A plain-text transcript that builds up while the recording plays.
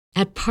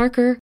At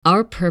Parker,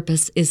 our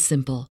purpose is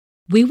simple.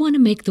 We want to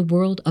make the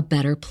world a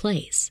better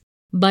place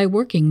by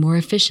working more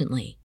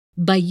efficiently,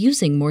 by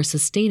using more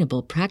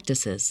sustainable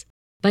practices,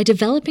 by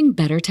developing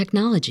better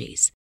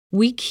technologies.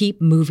 We keep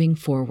moving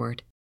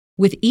forward.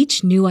 With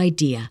each new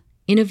idea,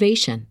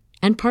 innovation,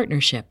 and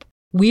partnership,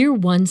 we're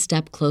one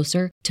step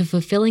closer to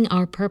fulfilling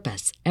our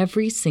purpose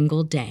every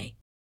single day.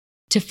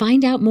 To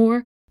find out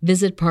more,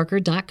 visit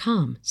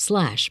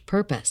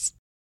parker.com/purpose.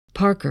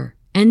 Parker,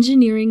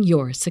 engineering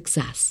your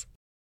success.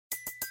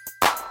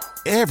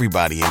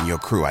 Everybody in your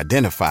crew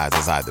identifies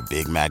as either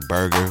Big Mac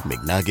Burger,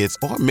 McNuggets,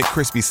 or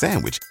McCrispy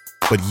Sandwich.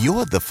 But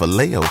you're the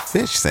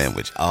Filet-O-Fish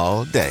Sandwich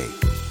all day.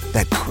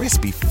 That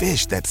crispy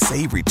fish, that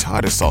savory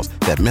tartar sauce,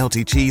 that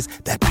melty cheese,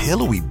 that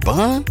pillowy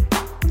bun.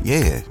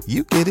 Yeah,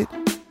 you get it.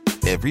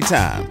 Every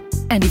time.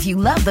 And if you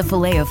love the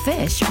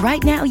Filet-O-Fish,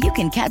 right now you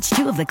can catch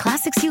two of the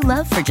classics you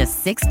love for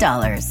just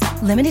 $6.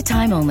 Limited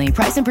time only.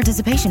 Price and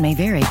participation may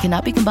vary.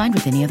 Cannot be combined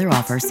with any other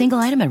offer. Single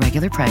item at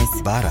regular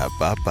price.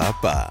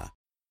 Ba-da-ba-ba-ba.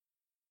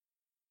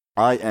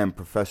 I am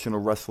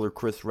professional wrestler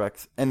Chris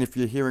Rex, and if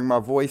you're hearing my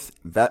voice,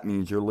 that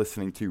means you're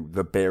listening to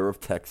the Bear of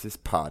Texas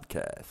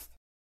podcast.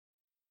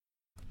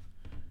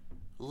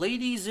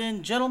 Ladies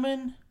and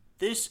gentlemen,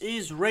 this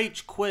is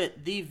Rage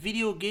Quit, the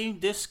video game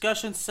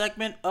discussion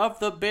segment of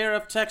the Bear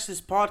of Texas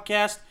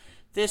podcast.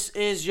 This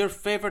is your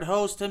favorite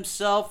host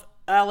himself,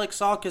 Alex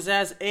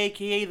Alcazaz,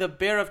 aka the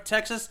Bear of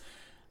Texas.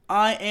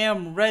 I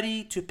am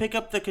ready to pick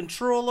up the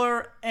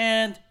controller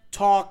and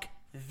talk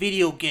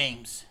video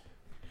games.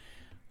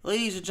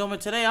 Ladies and gentlemen,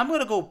 today I'm going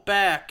to go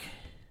back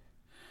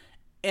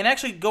and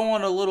actually go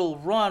on a little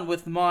run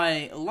with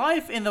my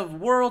life in the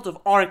world of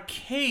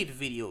arcade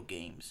video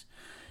games.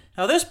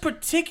 Now, this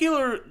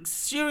particular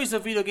series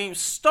of video games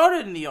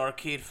started in the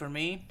arcade for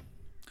me,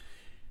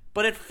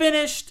 but it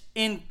finished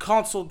in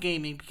console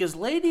gaming because,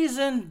 ladies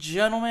and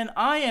gentlemen,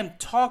 I am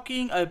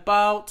talking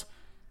about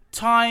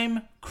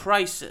Time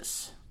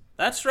Crisis.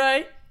 That's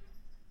right.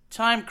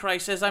 Time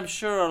Crisis. I'm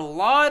sure a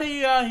lot of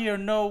you out here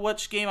know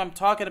which game I'm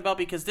talking about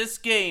because this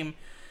game,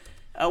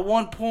 at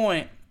one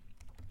point,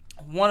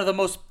 one of the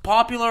most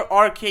popular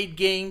arcade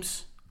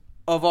games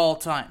of all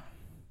time.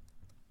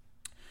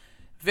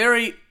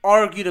 Very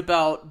argued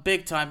about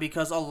big time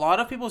because a lot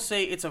of people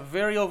say it's a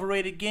very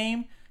overrated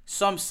game.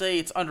 Some say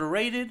it's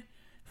underrated.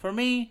 For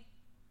me,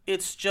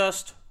 it's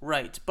just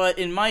right. But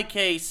in my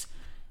case,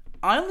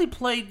 I only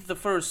played the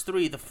first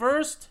three. The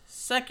first,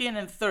 second,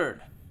 and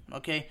third.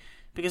 Okay?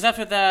 Because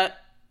after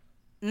that,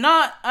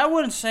 I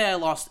wouldn't say I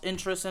lost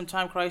interest in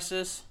Time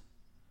Crisis.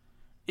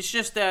 It's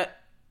just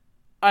that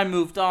I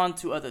moved on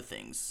to other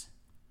things.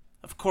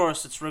 Of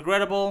course, it's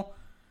regrettable,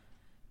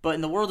 but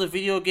in the world of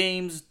video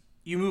games,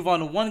 you move on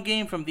to one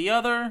game from the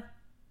other,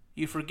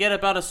 you forget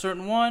about a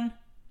certain one,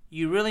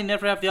 you really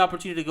never have the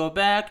opportunity to go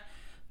back,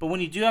 but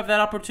when you do have that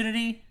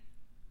opportunity,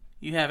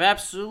 you have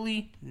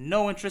absolutely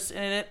no interest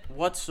in it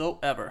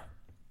whatsoever.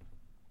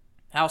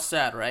 How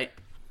sad, right?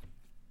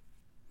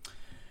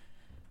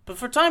 But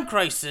for Time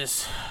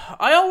Crisis,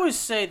 I always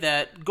say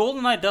that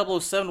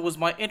GoldenEye 007 was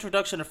my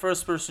introduction to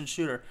first-person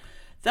shooter.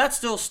 That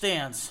still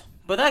stands,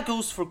 but that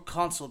goes for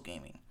console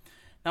gaming.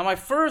 Now, my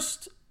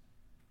first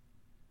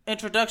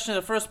introduction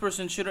to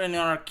first-person shooter in an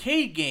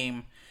arcade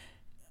game,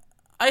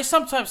 I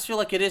sometimes feel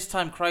like it is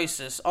Time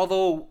Crisis,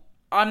 although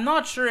I'm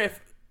not sure if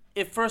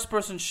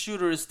first-person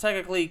shooter is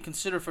technically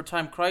considered for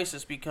Time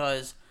Crisis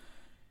because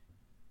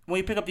when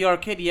you pick up the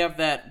arcade, you have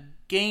that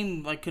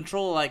game like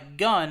control like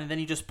gun, and then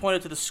you just point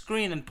it to the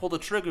screen and pull the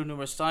trigger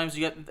numerous times.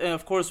 You get, and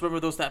of course,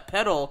 remember that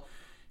pedal.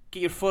 Get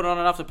your foot on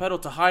and off the pedal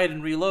to hide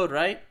and reload,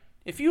 right?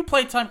 If you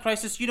play Time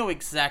Crisis, you know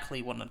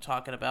exactly what I'm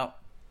talking about.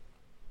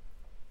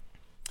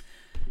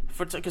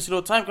 Because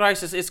Time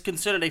Crisis is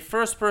considered a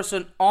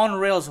first-person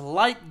on-rails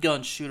light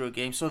gun shooter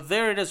game. So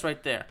there it is,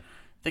 right there,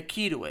 the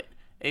key to it.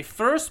 A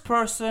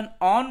first-person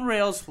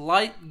on-rails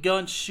light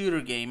gun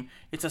shooter game.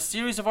 It's a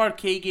series of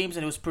arcade games,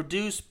 and it was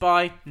produced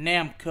by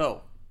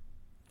Namco.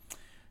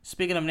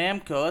 Speaking of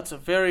Namco, that's a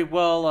very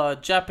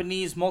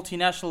Japanese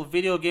multinational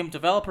video game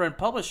developer and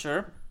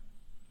publisher.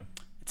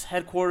 It's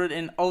headquartered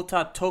in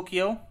Ota,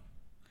 Tokyo.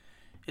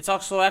 It's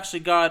also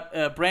actually got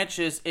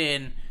branches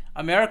in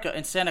America,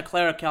 in Santa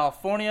Clara,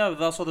 California.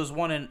 There's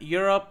one in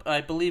Europe, I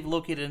believe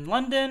located in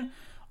London.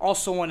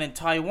 Also one in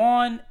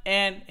Taiwan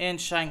and in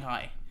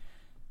Shanghai.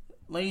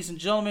 Ladies and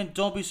gentlemen,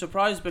 don't be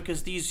surprised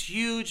because these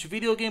huge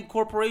video game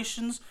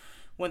corporations,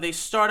 when they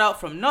start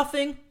out from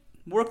nothing,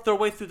 work their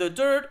way through the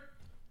dirt,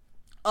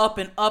 up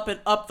and up and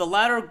up the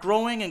ladder,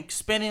 growing and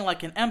expanding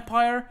like an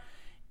empire.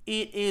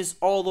 It is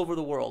all over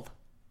the world.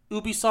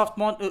 Ubisoft,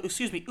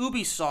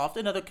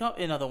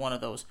 another one of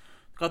those.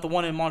 Got the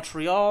one in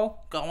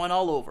Montreal, got one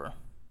all over.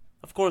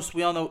 Of course,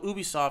 we all know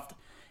Ubisoft.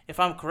 If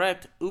I'm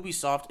correct,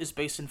 Ubisoft is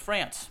based in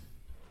France.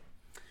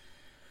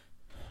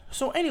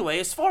 So anyway,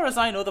 as far as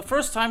I know, the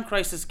first Time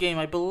Crisis game,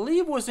 I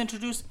believe, was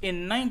introduced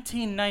in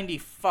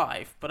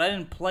 1995, but I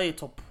didn't play it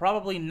till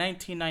probably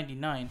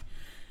 1999.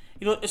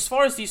 You know, as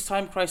far as these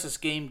Time Crisis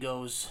game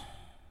goes,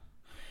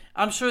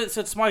 I'm sure that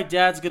since my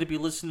dad's going to be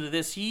listening to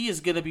this, he is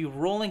going to be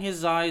rolling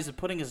his eyes and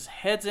putting his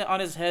head on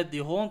his head the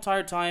whole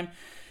entire time.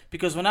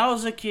 Because when I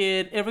was a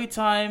kid, every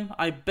time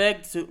I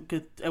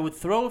would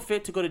throw a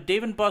fit to go to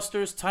Dave &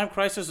 Buster's, Time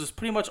Crisis was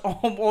pretty much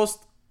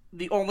almost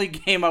the only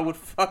game I would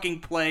fucking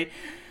play,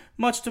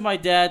 much to my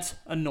dad's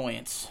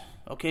annoyance.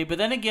 Okay, but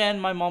then again,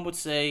 my mom would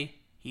say,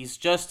 he's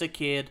just a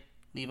kid,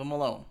 leave him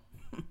alone.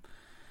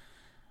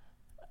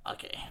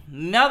 Okay,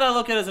 now that I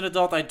look at it as an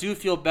adult, I do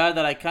feel bad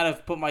that I kind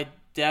of put my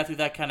dad through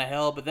that kind of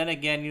hell, but then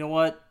again, you know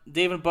what?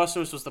 Dave &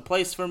 Buster's was the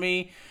place for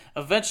me.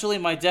 Eventually,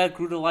 my dad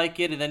grew to like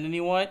it, and then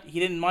you know what? He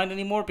didn't mind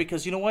anymore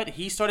because you know what?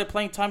 He started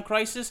playing Time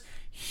Crisis.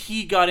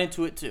 He got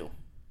into it too.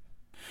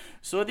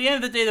 So at the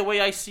end of the day, the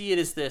way I see it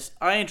is this.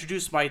 I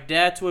introduced my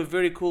dad to a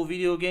very cool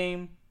video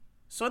game.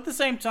 So at the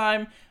same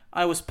time,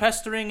 I was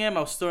pestering him.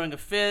 I was throwing a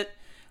fit.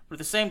 But at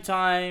the same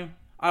time,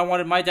 I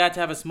wanted my dad to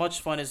have as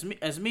much fun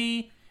as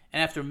me.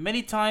 And after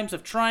many times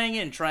of trying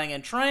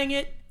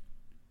it,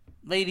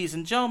 ladies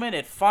and gentlemen,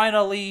 it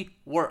finally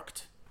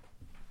worked.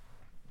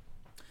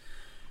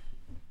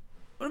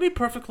 I'm going to be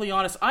perfectly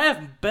honest, I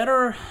have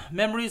better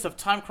memories of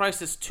Time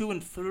Crisis 2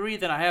 and 3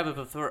 than I have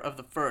of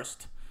the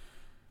first.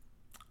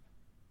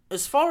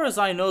 As far as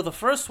I know, the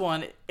first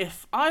one,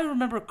 if I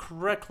remember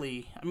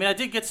correctly, I mean, I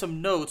did get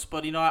some notes,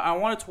 but, you know, I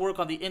wanted to work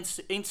on the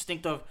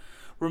instinct of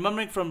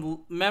remembering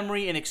from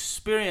memory and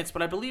experience,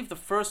 but I believe the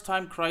first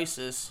Time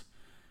Crisis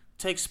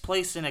takes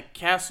place in a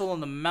castle in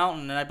the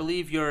mountain, and I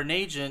believe you're an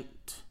agent.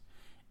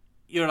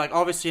 You're, like,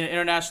 obviously an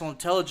international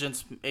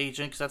intelligence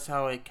agent, because that's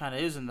how it kind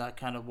of is in that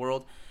kind of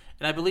world.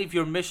 And I believe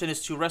your mission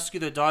is to rescue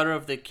the daughter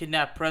of the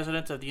kidnapped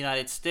president of the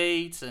United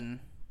States, and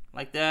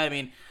like that. I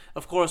mean,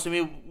 of course, I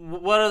mean,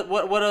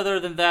 what other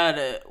than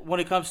that when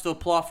it comes to a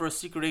plot for a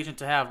secret agent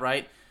to have,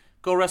 right?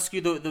 Go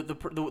rescue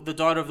the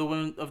daughter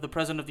of the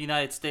president of the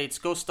United States.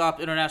 Go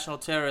stop international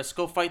terrorists.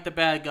 Go fight the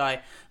bad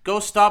guy. Go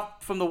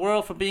stop from the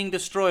world from being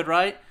destroyed,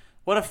 right?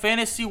 What a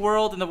fantasy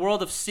world in the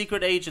world of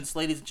secret agents,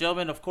 ladies and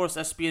gentlemen. Of course,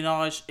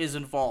 espionage is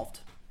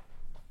involved.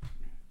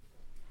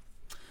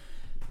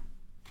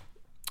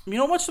 You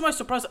know, much to my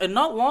surprise, and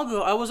not long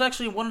ago, I was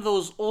actually in one of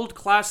those old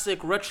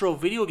classic retro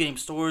video game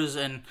stores,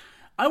 and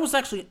I was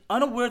actually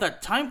unaware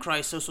that Time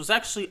Crisis was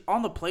actually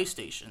on the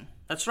PlayStation.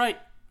 That's right,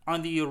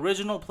 on the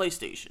original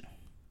PlayStation.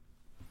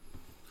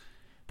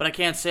 But I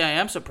can't say I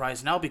am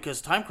surprised now because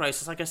Time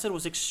Crisis, like I said,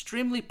 was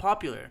extremely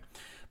popular.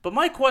 But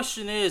my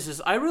question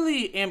is I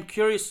really am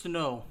curious to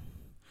know,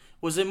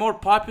 was it more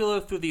popular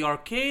through the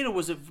arcade or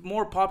was it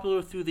more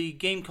popular through the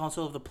game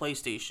console of the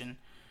PlayStation?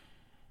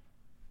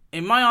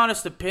 In my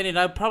honest opinion,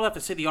 I'd probably have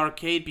to say the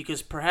arcade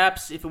because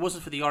perhaps if it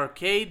wasn't for the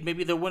arcade,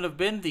 maybe there wouldn't have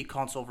been the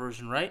console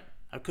version, right?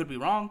 I could be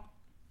wrong.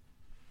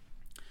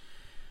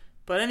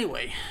 But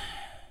anyway,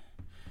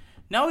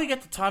 now we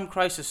get to Time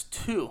Crisis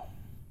 2.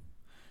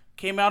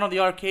 Came out on the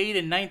arcade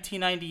in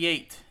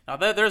 1998. Now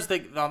there's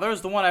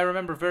the one I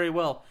remember very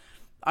well.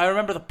 I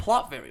remember the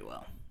plot very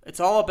well. It's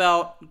all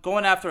about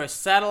going after a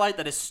satellite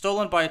that is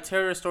stolen by a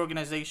terrorist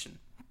organization.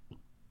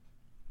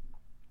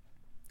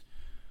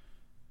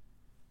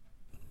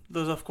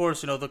 There's, of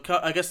course, you know,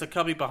 I guess the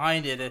company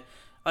behind it,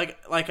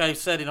 like I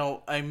said, you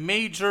know, a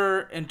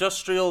major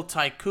industrial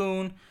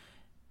tycoon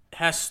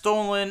has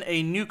stolen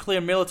a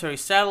nuclear military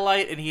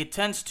satellite, and he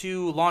intends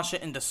to launch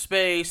it into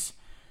space,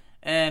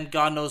 and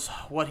God knows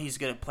what he's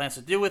plans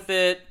to do with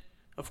it.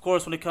 Of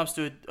course, when it comes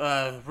to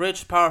a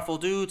rich, powerful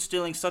dude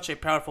stealing such a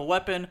powerful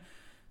weapon,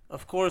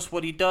 of course,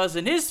 what he does,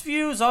 in his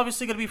view, is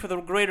obviously going to be for the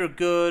greater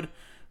good,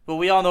 but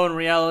we all know in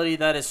reality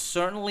that is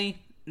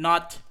certainly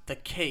not the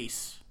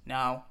case.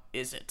 Now,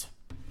 is it?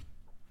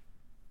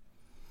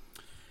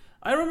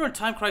 I remember in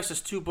Time Crisis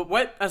 2, but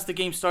right as the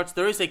game starts,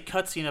 there is a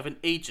cutscene of an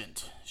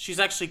agent. She's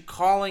actually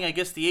calling, I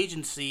guess, the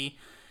agency,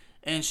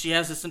 and she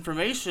has this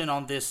information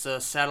on this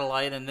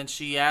satellite, and then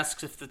she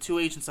asks if the two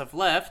agents have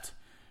left.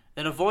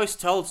 Then a voice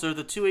tells her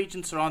the two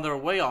agents are on their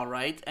way all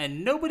right,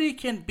 and nobody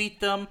can beat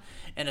them.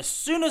 And as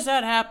soon as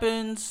that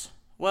happens,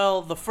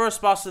 well, the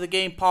first boss of the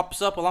game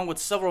pops up along with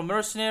several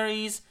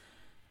mercenaries,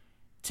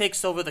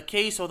 takes over the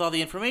case with all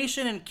the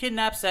information, and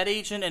kidnaps that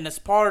agent. And as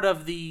part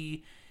of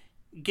the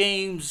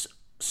game's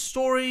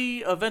story,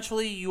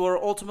 eventually you are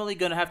ultimately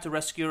going to have to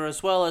rescue her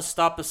as well as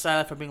stop the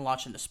satellite from being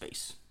launched into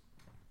space.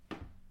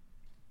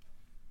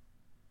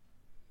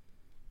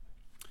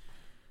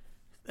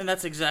 And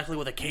that's exactly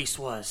what the case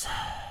was.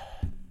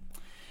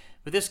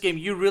 With this game,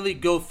 you really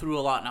go through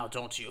a lot now,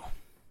 don't you?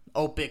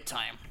 Oh, big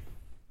time.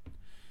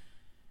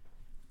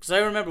 Because I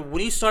remember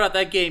when you start out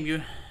that game,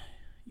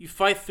 you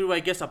fight through, I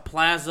guess, a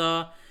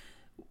plaza,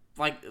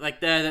 like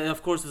that. And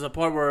of course, there's a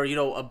part where, you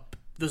know,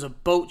 there's a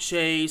boat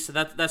chase. So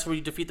that's where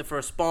you defeat the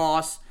first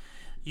boss.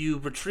 You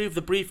retrieve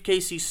the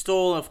briefcase he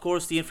stole, and of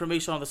course, the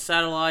information on the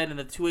satellite, and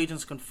the two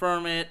agents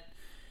confirm it.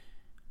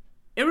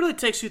 It really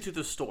takes you through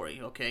the story,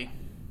 okay?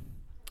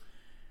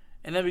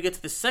 And then we get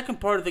to the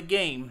second part of the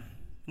game.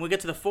 We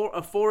get to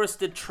a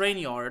forested train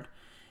yard,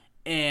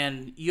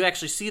 and you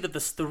actually see that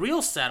the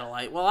real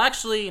satellite, well,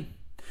 actually,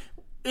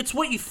 it's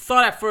what you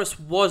thought at first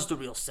was the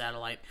real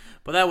satellite,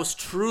 but that was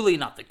truly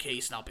not the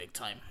case now, big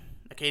time.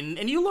 Okay,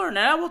 and you learn,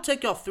 and I will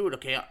take y'all through it,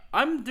 okay?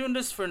 I'm doing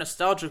this for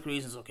nostalgic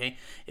reasons, okay?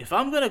 If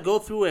I'm going to go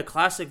through a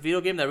classic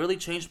video game that really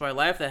changed my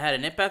life, that had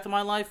an impact on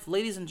my life,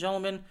 ladies and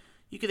gentlemen,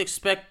 you could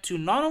expect to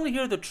not only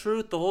hear the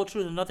truth, the whole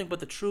truth, and nothing but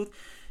the truth,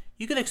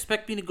 you can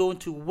expect me to go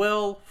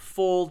into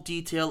full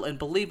detail, and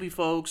believe me,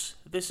 folks,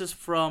 this is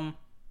from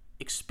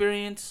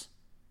experience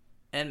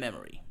and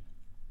memory.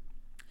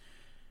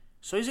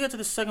 So as you get to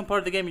the second part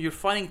of the game, you're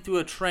fighting through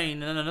a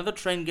train, and then another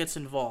train gets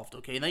involved,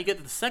 okay? And then you get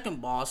to the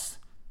second boss,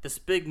 this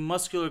big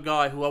muscular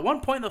guy who at one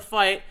point in the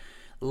fight,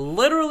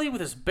 literally with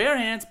his bare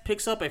hands,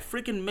 picks up a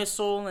freaking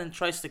missile and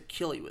tries to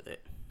kill you with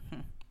it.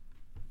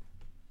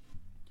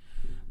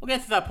 We'll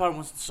get to that part.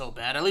 Wasn't so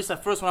bad. At least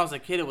at first when I was a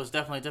kid it was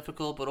definitely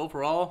difficult, but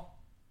overall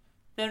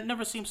it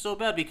never seemed so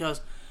bad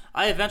because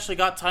I eventually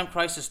got Time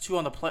Crisis 2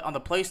 on the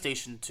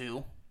PlayStation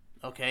 2.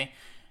 Okay,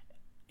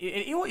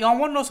 y'all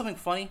want to know something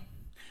funny?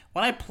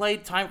 When I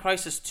played Time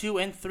Crisis 2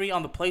 and 3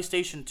 on the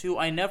PlayStation 2,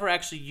 I never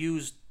actually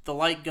used the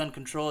light gun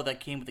controller that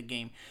came with the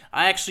game.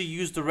 I actually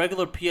used the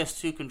regular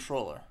PS2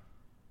 controller.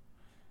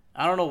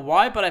 I don't know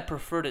why, but I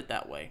preferred it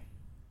that way.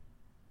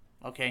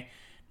 Okay.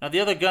 Now the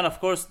other gun, of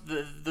course,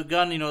 the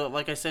gun,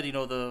 like I said,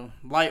 the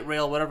light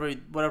rail,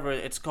 whatever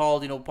it's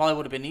called, probably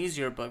would have been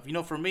easier. But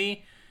for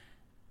me,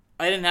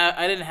 I didn't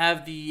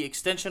have the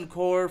extension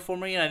cord for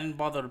me, and I didn't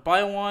bother to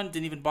buy one.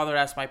 Didn't even bother to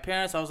ask my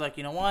parents. I was like,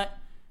 you know what?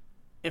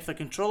 If the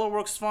controller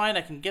works fine,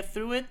 I can get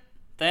through it.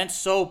 Then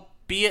so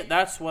be it.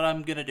 That's what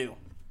I'm gonna do.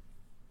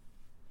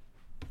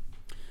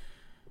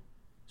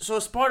 So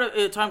as part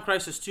of Time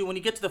Crisis 2, when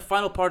you get to the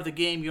final part of the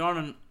game, you're on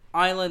an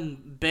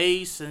island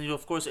base, and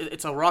of course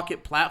it's a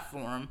rocket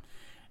platform,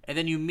 and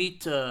then you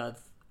meet the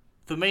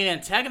main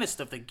antagonist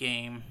of the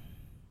game.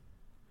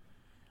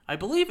 I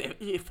believe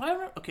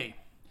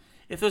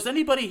if there's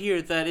anybody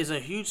here that is a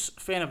huge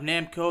fan of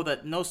Namco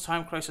that knows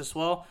Time Crisis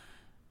well,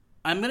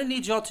 I'm gonna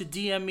need y'all to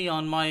DM me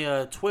on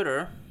my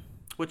Twitter,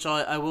 which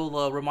I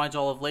will remind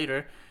y'all of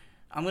later.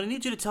 I'm gonna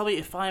need you to tell me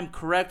if I am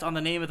correct on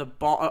the name of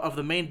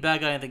the main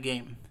bad guy in the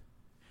game.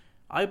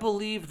 I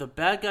believe the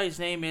bad guy's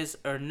name is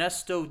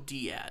Ernesto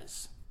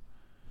Diaz.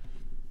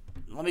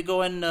 Let me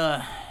go and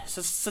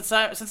since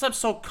I'm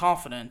so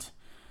confident,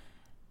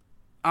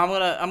 I'm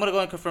gonna go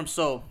and confirm.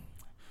 So,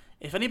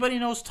 if anybody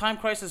knows Time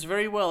Crisis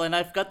very well and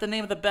I've got the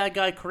name of the bad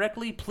guy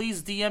correctly,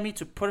 please DM me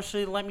to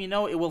personally let me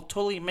know. It will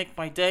totally make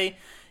my day.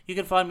 You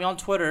can find me on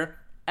Twitter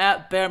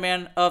at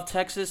Bearman of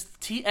Texas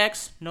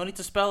TX. No need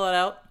to spell it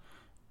out.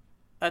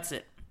 That's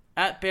it.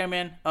 At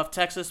Bearman of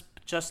Texas,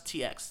 just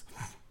TX.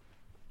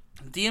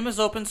 DM is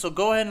open, so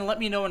go ahead and let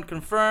me know and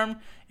confirm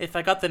if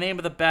I got the name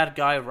of the bad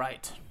guy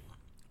right.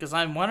 Because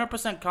I'm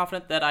 100%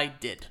 confident that I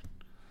did.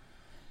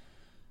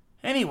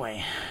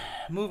 Anyway,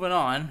 moving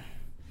on.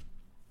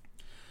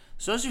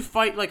 So as you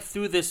fight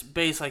through this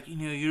base,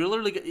 you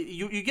literally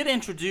you get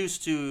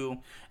introduced to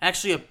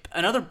actually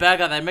another bad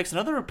guy that makes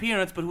another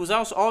appearance, but who's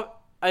also,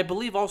 I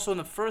believe, also in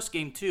the first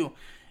game too,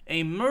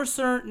 a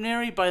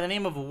mercenary by the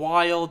name of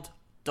Wild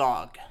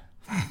Dog.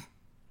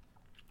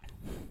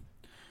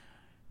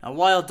 Now,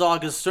 Wild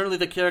Dog is certainly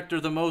the character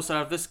the most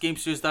out of this game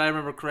series that I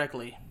remember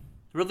correctly.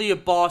 Really a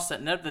boss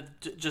that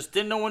just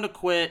didn't know when to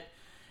quit.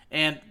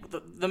 And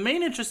the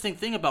main interesting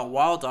thing about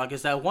Wild Dog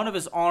is that one of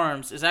his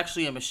arms is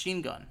actually a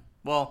machine gun.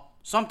 Well,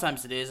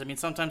 sometimes it is.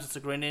 Sometimes it's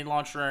a grenade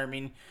launcher.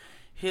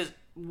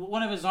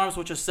 One of his arms,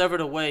 which is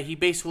severed away, he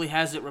basically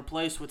has it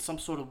replaced with some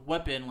sort of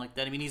weapon like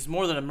that. He's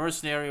more than a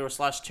mercenary or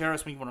 /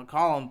 terrorist, what you want to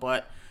call him,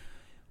 but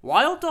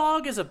Wild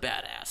Dog is a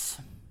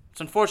badass.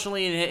 So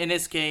unfortunately, in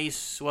his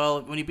case,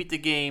 well, when you beat the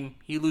game,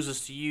 he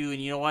loses to you,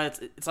 and you know what?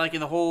 It's like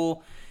in the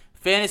whole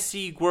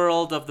fantasy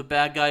world of the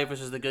bad guy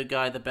versus the good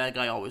guy, the bad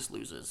guy always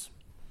loses.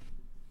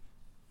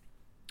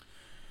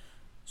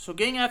 So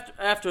getting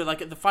after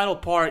the final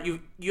part,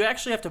 you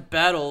actually have to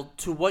battle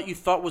to what you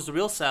thought was the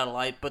real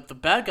satellite, but the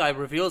bad guy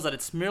reveals that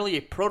it's merely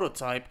a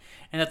prototype,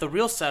 and that the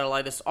real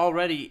satellite is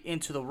already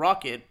into the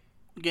rocket,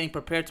 getting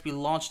prepared to be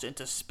launched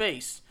into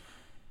space.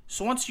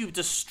 So once you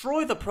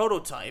destroy the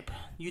prototype,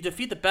 you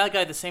defeat the bad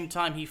guy at the same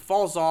time. He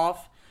falls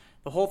off.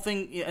 The whole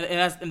thing,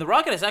 and the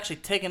rocket is actually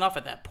taken off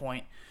at that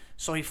point.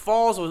 So he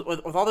falls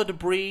with all the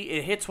debris.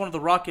 It hits one of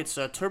the rocket's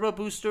turbo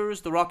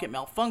boosters. The rocket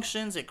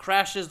malfunctions. It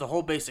crashes. The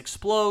whole base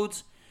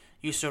explodes.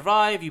 You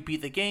survive. You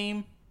beat the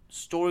game.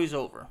 Story's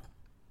over.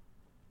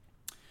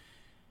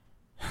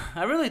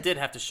 I really did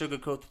have to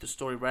sugarcoat the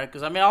story, right?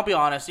 Because, I'll be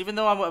honest. Even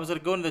though I was going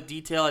to go into the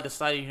detail, I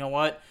decided, you know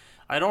what?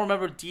 I don't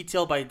remember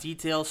detail by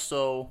detail,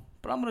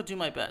 but I'm going to do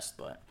my best.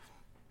 But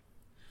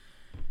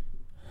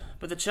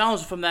the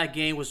challenge from that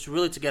game was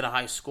really to get a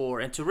high score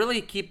and to really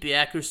keep the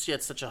accuracy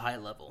at such a high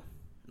level.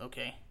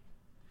 Okay?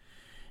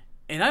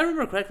 And I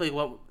remember correctly,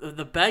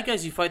 the bad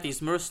guys you fight, these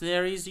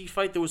mercenaries you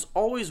fight, there was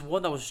always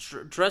one that was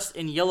dressed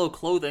in yellow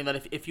clothing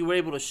that if you were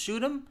able to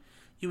shoot him,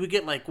 you would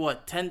get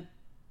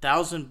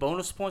 10,000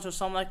 bonus points or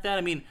something like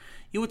that.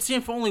 You would see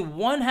him for only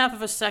 1/2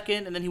 of a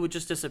second and then he would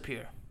just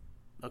disappear.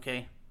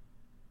 Okay?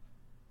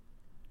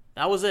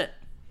 That was it.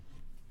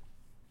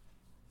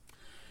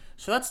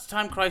 So that's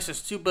Time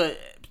Crisis 2, but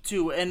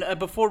too, and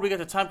before we get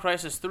to Time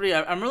Crisis 3,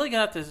 I'm really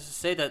going to have to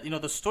say that,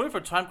 the story for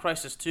Time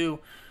Crisis 2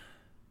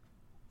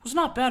 was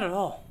not bad at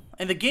all.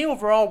 And the game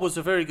overall was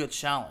a very good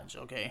challenge,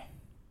 okay?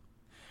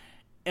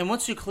 And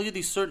once you clear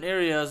these certain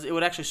areas, it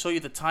would actually show you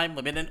the time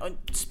limit. And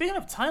speaking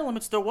of time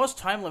limits, there was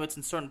time limits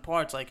in certain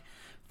parts, like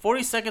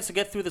 40 seconds to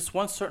get through this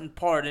one certain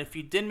part, and if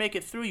you didn't make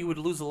it through, you would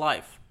lose a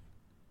life.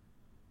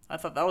 I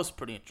thought that was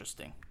pretty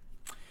interesting.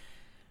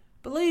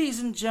 But ladies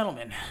and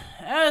gentlemen,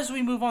 as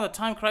we move on to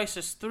Time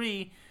Crisis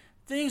 3,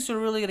 things are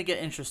really going to get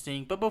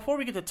interesting. But before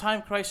we get to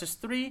Time Crisis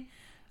 3,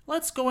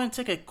 let's go and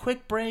take a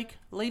quick break.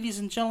 Ladies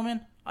and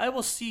gentlemen, I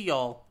will see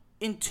y'all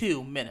in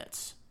 2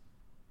 minutes.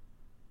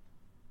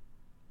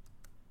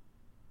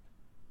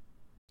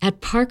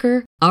 At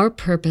Parker, our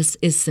purpose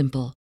is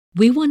simple.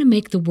 We want to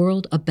make the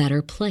world a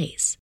better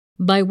place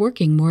by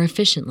working more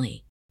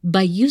efficiently,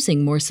 by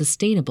using more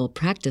sustainable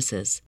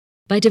practices,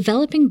 by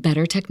developing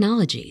better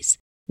technologies.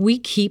 We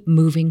keep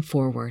moving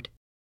forward.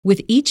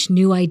 With each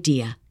new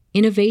idea,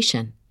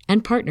 innovation,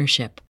 and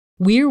partnership,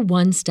 we're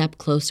one step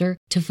closer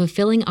to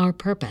fulfilling our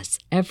purpose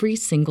every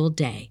single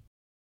day.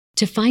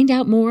 To find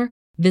out more,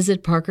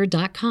 visit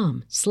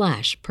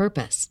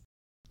parker.com/purpose.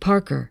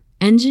 Parker,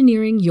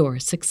 engineering your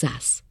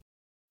success.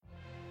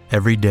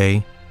 Every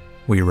day,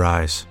 we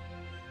rise,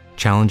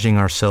 challenging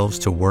ourselves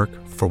to work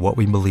for what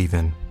we believe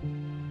in.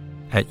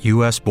 At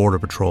U.S. Border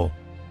Patrol,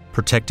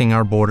 protecting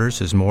our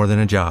borders is more than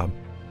a job.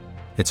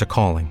 It's a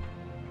calling.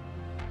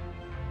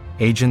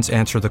 Agents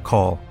answer the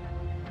call,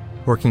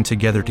 working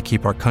together to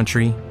keep our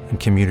country and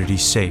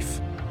communities safe.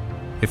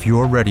 If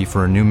you're ready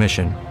for a new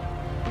mission,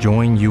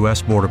 join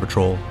U.S. Border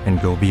Patrol and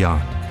go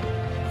beyond.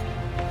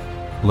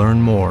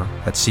 Learn more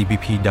at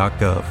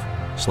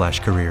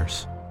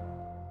cbp.gov/careers.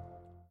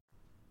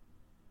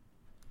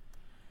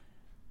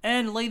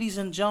 And ladies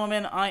and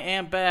gentlemen, I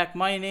am back.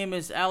 My name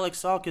is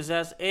Alex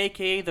Alcazaz,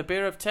 aka the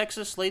Bear of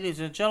Texas. Ladies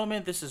and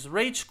gentlemen, this is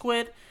Rage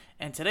Quit,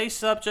 and today's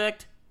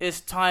subject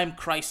is Time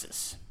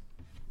Crisis.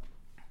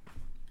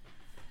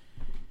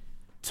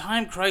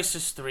 Time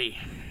Crisis 3.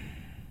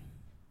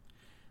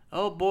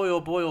 Oh boy,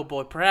 oh boy, oh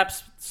boy.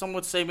 Perhaps some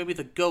would say maybe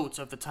the GOAT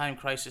of the Time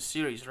Crisis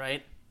series,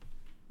 right?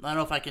 I don't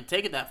know if I can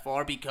take it that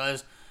far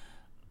because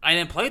I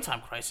didn't play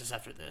Time Crisis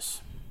after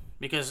this.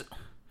 Because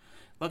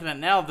looking at it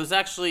now, there's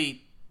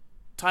actually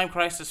Time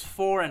Crisis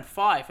 4 and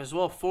 5 as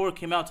well. 4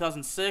 came out in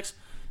 2006,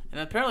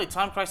 and apparently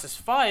Time Crisis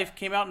 5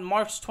 came out in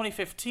March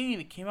 2015.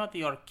 It came out in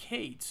the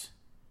arcades.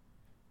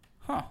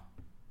 Huh.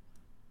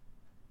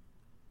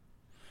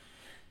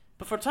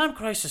 But for Time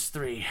Crisis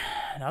 3,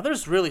 now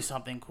there's really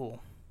something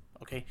cool.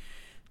 Okay,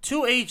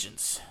 2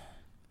 agents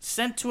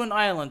sent to an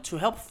island to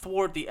help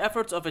thwart the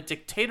efforts of a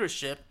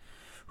dictatorship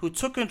who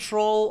took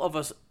control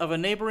of a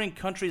neighboring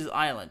country's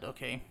island.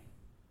 Okay,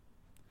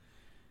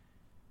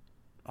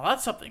 well,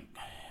 that's something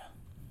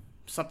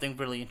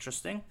really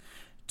interesting.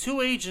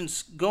 2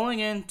 agents going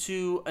in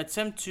to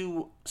attempt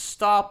to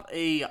stop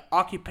a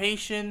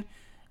occupation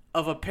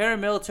of a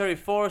paramilitary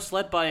force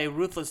led by a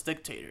ruthless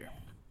dictator.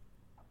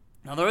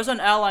 Now, there is an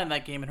ally in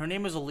that game, and her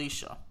name is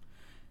Alicia.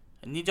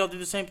 I need y'all to do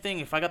the same thing.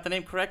 If I got the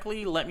name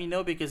correctly, let me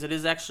know, because it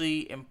is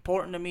actually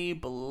important to me,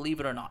 believe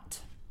it or not.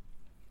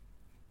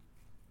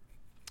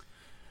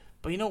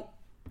 But when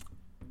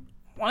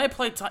I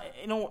played,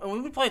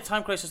 when we played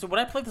Time Crisis, when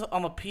I played this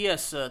on the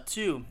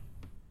PS2,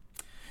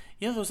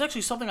 there was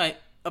actually something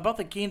about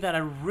the game that I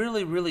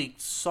really, really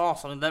saw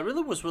something that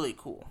really was really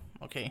cool.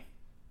 Okay,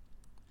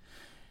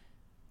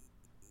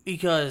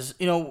 because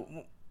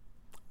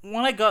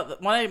when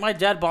my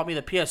dad bought me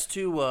the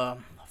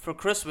PS2 for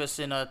Christmas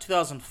in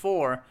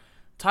 2004,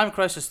 Time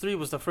Crisis 3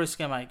 was the first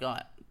game I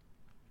got.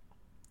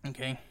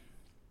 Okay.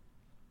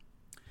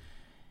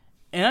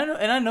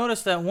 And I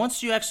noticed that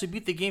once you actually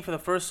beat the game for the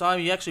first time,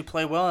 you actually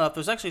play well enough,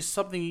 there's actually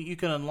something you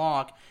can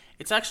unlock.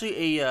 It's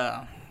actually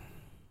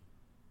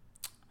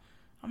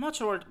I'm not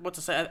sure what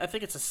to say. I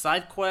think it's a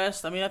side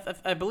quest. I mean,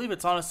 I believe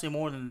it's honestly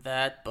more than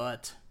that,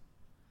 but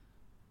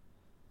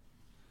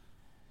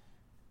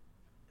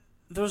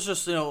there's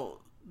just,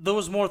 there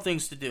was more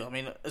things to do. I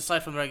mean,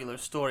 aside from the regular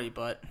story,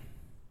 but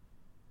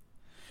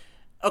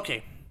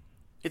okay,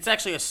 it's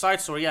actually a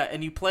side story, yeah.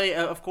 And you play,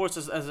 of course,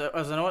 as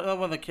another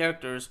one of the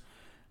characters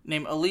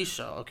named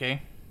Alicia,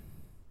 okay.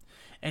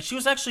 And she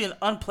was actually an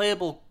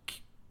unplayable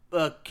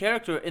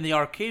character in the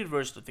arcade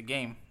version of the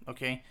game,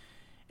 okay.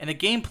 And the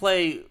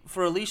gameplay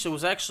for Alicia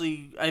was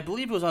actually, I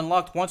believe, it was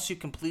unlocked once you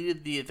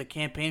completed the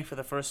campaign for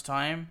the first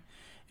time.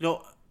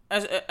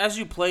 As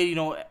you played,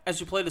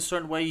 as you played a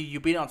certain way, you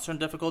beat it on certain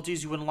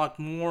difficulties, you would unlock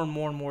more and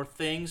more and more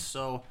things.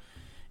 So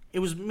it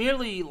was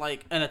merely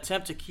like an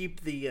attempt to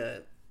keep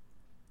to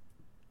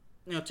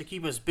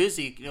keep us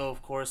busy,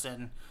 of course,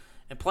 and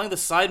playing the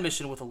side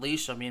mission with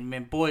Alicia. I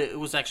mean, boy, it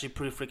was actually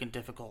pretty freaking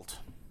difficult.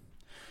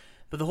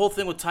 But the whole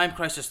thing with Time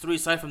Crisis 3,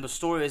 aside from the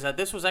story, is that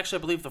this was actually,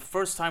 I believe, the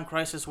first Time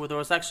Crisis where there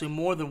was actually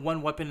more than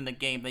one weapon in the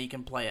game that you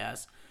can play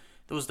as.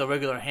 There was the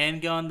regular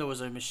handgun, there was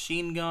a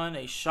machine gun,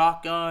 a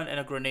shotgun, and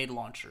a grenade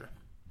launcher.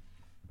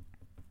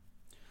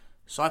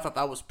 So I thought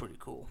that was pretty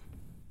cool.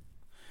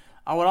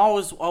 I would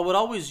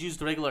always use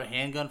the regular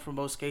handgun for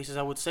most cases.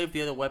 I would save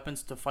the other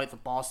weapons to fight the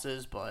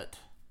bosses, but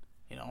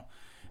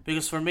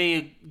because for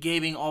me,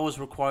 gaming always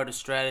required a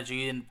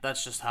strategy, and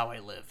that's just how I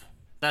live.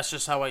 That's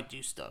just how I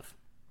do stuff.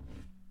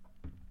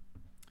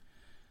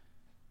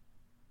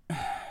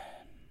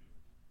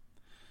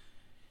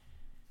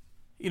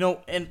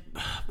 And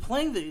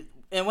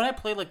when I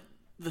play like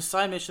the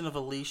side mission of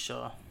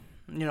Alicia,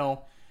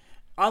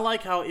 I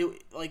like how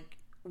it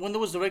when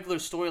there was the regular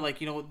story,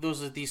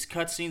 those are these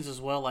cutscenes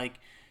as well. Like,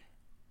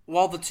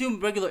 while the two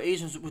regular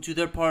agents would do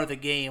their part of the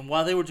game,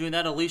 while they were doing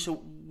that, Alicia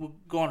would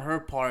go on her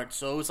part.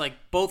 So it was like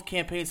both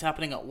campaigns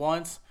happening at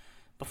once,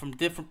 but from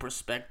different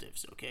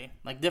perspectives. Okay,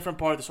 like different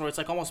part of the story. It's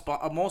like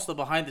almost a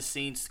behind the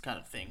scenes kind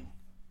of thing.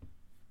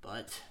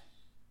 But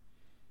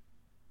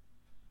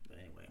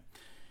anyway.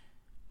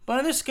 But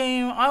in this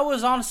game, I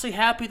was honestly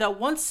happy that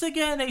once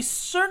again a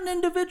certain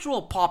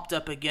individual popped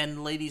up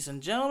again, ladies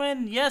and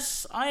gentlemen.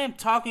 Yes, I am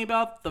talking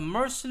about the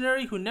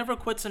mercenary who never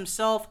quits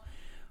himself,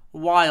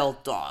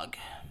 Wild Dog.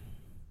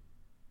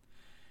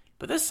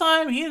 But this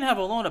time, he didn't have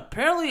a loan.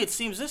 Apparently, it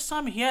seems this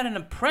time he had an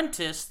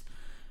apprentice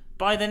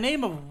by the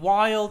name of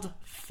Wild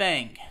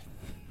Fang.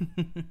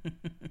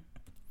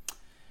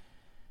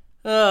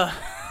 In a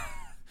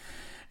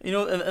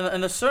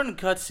certain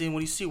cutscene,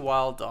 when you see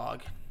Wild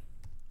Dog,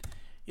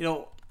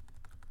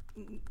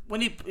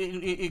 when you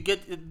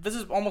get, this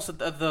is almost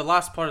at the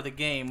last part of the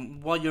game,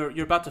 while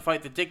you're about to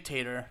fight the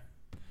dictator,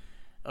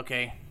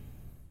 okay,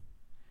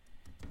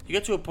 you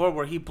get to a point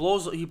where he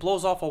blows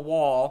off a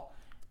wall,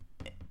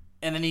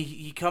 and then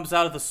he comes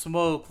out of the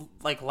smoke,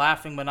 like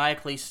laughing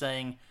maniacally,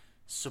 saying,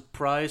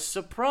 "Surprise,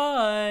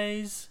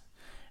 surprise,"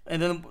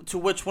 and then to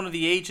which one of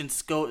the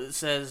agents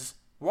says,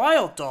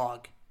 "Wild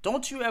Dog,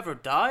 don't you ever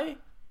die?"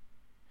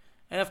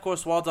 And of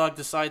course, Wild Dog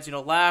decides,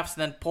 laughs,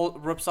 and then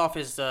rips off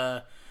his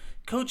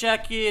coat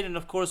jacket, and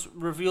of course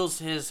reveals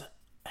his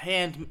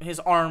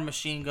arm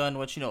machine gun,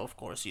 which of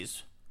course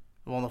he's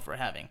well known for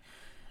having.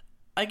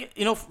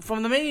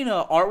 From the main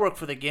artwork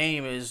for the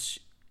game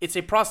it's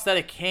a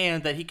prosthetic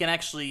hand that he can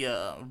actually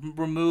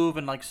remove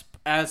and like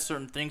add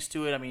certain things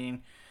to it. I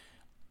mean,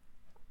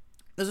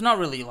 there's not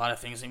really a lot of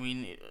things. I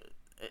mean,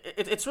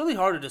 it's really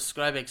hard to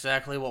describe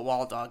exactly what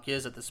Wild Dog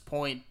is at this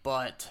point,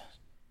 but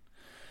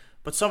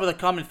some of the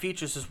common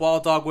features is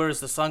Wild Dog wears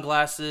the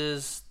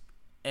sunglasses,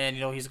 and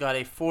he's got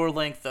a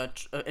floor-length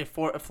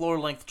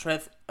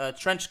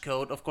trench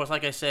coat. Of course,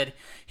 like I said,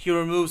 he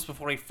removes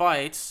before he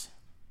fights.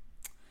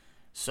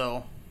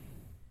 So,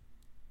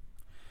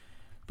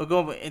 but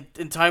going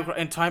in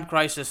Time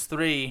Crisis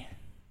 3,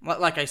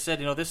 like I said,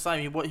 this time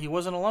he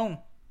wasn't alone.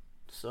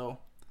 So,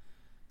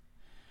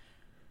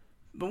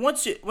 but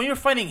when you're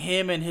fighting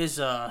him and his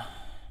I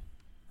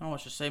don't know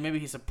what to say, maybe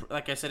he's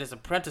like I said, his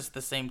apprentice at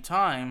the same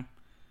time.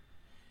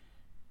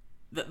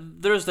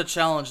 There's the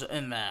challenge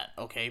in that,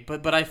 okay,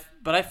 but I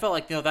felt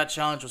like that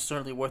challenge was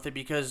certainly worth it,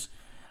 because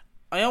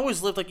I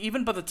always lived, like,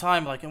 even by the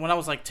time, like, when I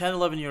was like 10,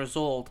 11 years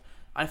old,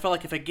 I felt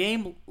like if a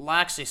game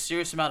lacks a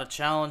serious amount of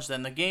challenge,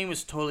 then the game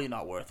is totally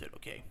not worth it,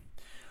 okay?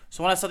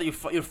 So when I saw that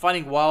you're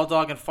fighting Wild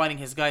Dog and fighting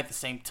his guy at the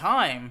same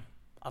time,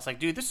 I was like,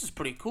 dude, this is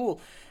pretty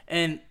cool.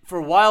 And for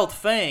Wild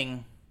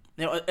Fang,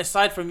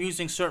 aside from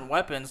using certain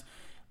weapons,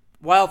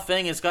 Wild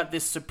Fang has got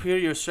this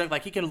superior strength.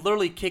 Like, he can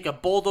literally kick a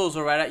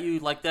bulldozer right at you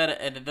like that,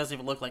 and it doesn't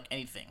even look like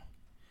anything.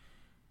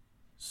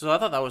 So I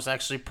thought that was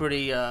actually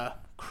pretty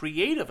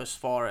creative as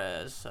far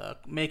as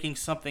making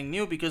something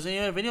new, because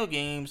in video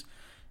games,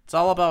 it's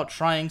all about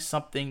trying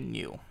something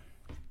new.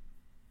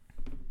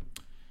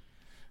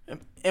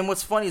 And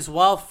what's funny is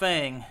Wild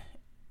Fang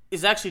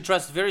is actually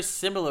dressed very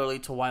similarly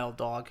to Wild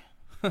Dog.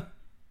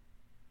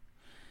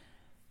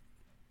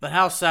 But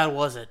how sad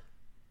was it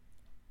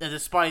that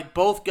despite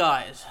both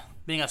guys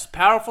being as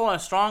powerful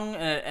and strong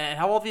and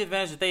have all the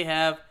advantage that they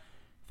have,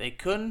 they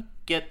couldn't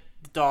get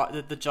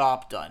the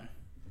job done.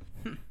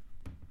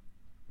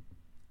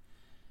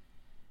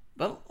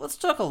 But let's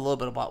talk a little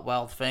bit about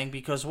Wild Fang,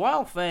 because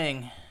Wild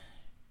Fang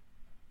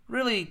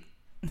really,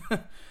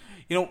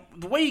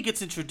 the way he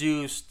gets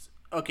introduced,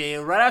 okay,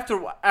 right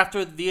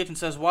after the agent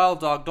says, "Wild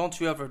Dog, don't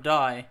you ever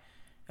die,"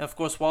 and of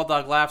course Wild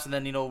Dog laughs and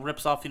then,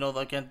 rips off,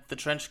 the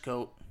trench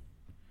coat.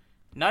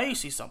 Now you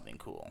see something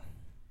cool.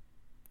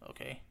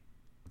 Okay.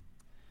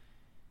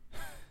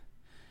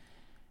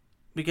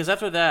 Because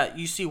after that,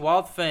 you see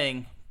Wild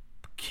Fang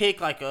kick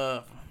like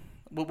a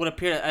what would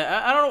appear.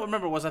 I don't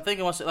remember what it was. I think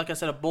it was, like I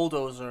said, a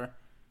bulldozer.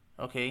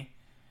 Okay,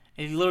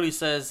 and he literally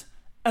says,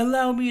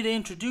 "Allow me to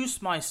introduce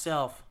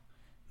myself.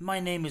 My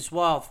name is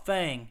Wild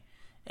Fang,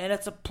 and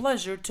it's a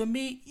pleasure to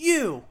meet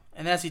you."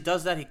 And as he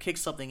does that, he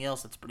kicks something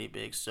else that's pretty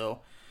big.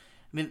 So,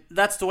 I mean,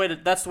 that's the way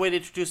to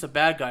introduce a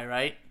bad guy,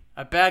 right?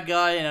 A bad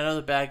guy and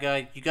another bad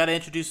guy. You got to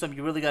introduce them.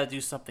 You really got to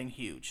do something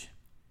huge.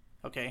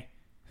 Okay.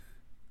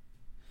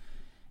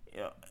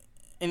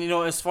 And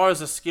as far as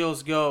the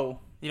skills go,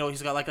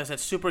 he's got, like I said,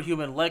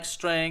 superhuman leg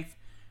strength.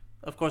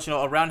 Of course,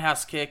 a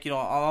roundhouse kick, on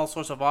all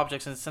sorts of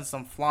objects, and sends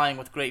them flying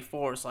with great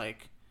force,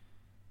 like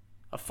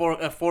a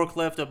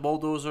forklift, a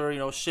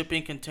bulldozer,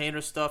 shipping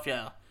container stuff.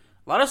 Yeah,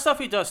 A lot of stuff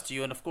he does to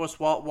you, and of course,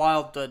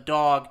 Wild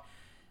Dog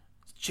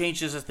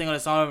changes his thing on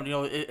his arm. You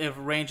know, it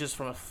ranges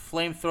from a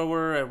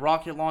flamethrower, a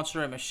rocket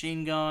launcher, a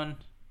machine gun.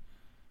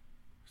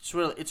 It's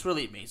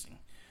really amazing.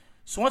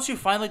 So once you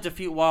finally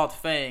defeat Wild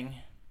Fang,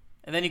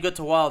 and then you get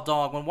to Wild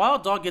Dog, when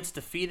Wild Dog gets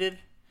defeated,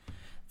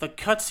 the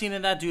cutscene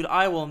in that, dude,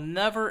 I will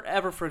never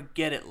ever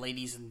forget it,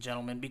 ladies and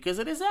gentlemen, because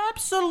it is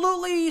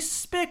absolutely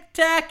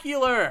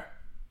spectacular.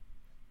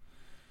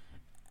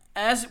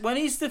 As when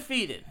he's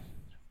defeated,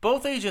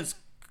 both agents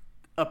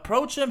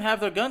approach him, have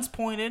their guns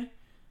pointed,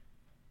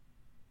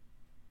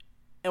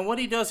 and what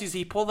he does is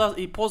he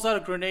pulls out a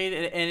grenade,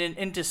 and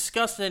in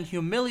disgust and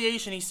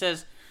humiliation, he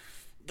says,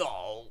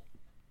 "Oh,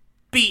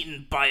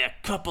 beaten by a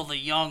couple of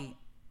young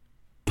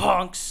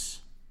punks,"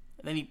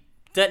 and then he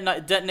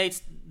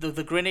detonates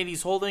the grenade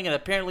he's holding, and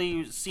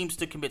apparently seems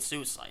to commit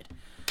suicide.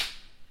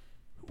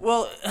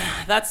 Well,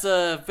 that's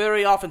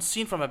very often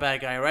seen from a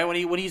bad guy, right?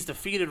 When he's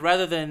defeated,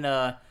 rather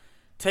than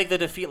take the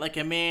defeat like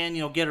a man,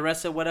 get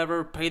arrested,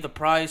 whatever, pay the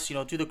price,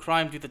 do the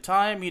crime, do the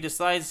time, he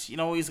decides, he's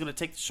going to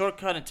take the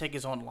shortcut and take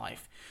his own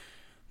life.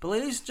 But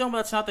ladies and gentlemen,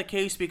 that's not the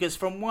case, because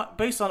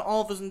based on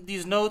all of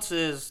these notes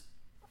is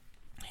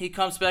he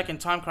comes back in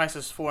Time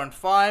Crisis 4 and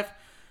 5.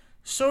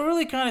 So it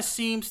really kind of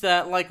seems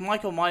that, like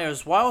Michael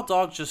Myers, Wild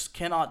Dog just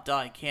cannot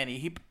die, can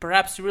he?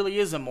 Perhaps he really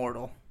is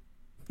immortal.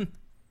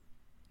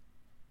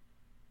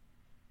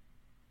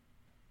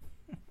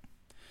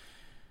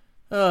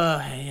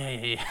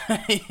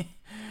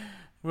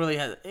 Really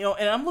has,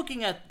 and I'm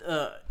looking at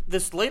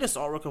this latest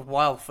artwork of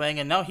Wild Fang,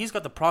 and now he's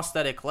got the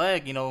prosthetic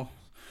leg,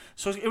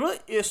 So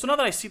so now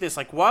that I see this,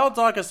 like Wild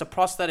Dog has the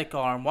prosthetic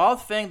arm,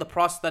 Wild Fang the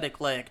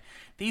prosthetic leg.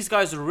 These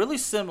guys are really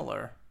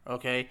similar,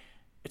 okay?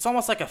 It's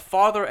almost like a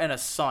father and a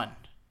son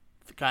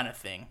kind of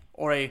thing,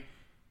 or a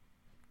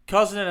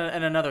cousin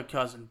and another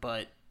cousin.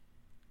 But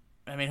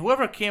I mean,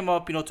 whoever came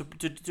up, to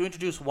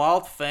introduce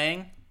Wild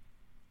Fang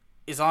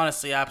is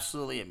honestly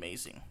absolutely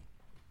amazing.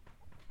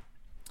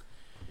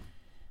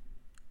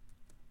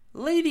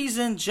 Ladies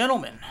and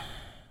gentlemen,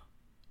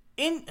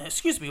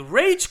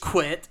 Rage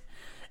Quit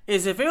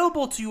is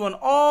available to you on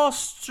all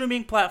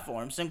streaming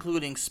platforms,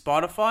 including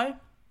Spotify,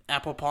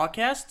 Apple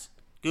Podcasts,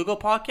 Google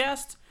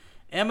Podcasts,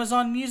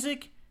 Amazon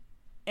Music,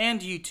 and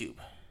YouTube.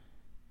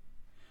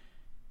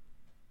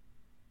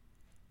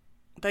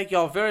 Thank you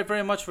all very,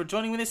 very much for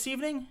joining me this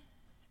evening,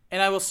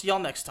 and I will see y'all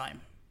next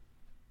time.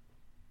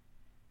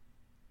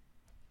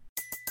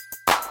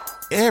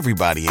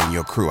 Everybody in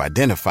your crew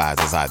identifies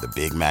as either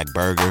Big Mac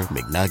Burger,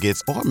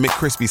 McNuggets, or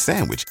McCrispy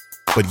Sandwich.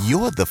 But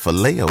you're the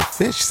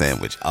Filet-O-Fish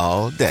Sandwich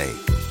all day.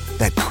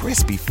 That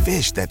crispy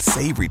fish, that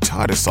savory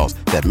tartar sauce,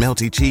 that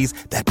melty cheese,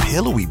 that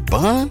pillowy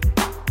bun.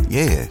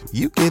 Yeah,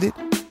 you get it.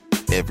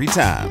 Every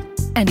time.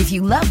 And if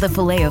you love the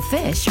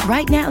Filet-O-Fish,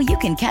 right now you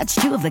can catch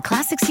two of the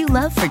classics you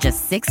love for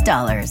just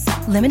 $6.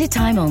 Limited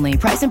time only.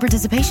 Price and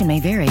participation may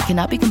vary.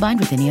 Cannot be combined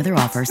with any other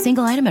offer.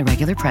 Single item at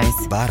regular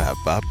price.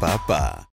 Ba-da-ba-ba-ba.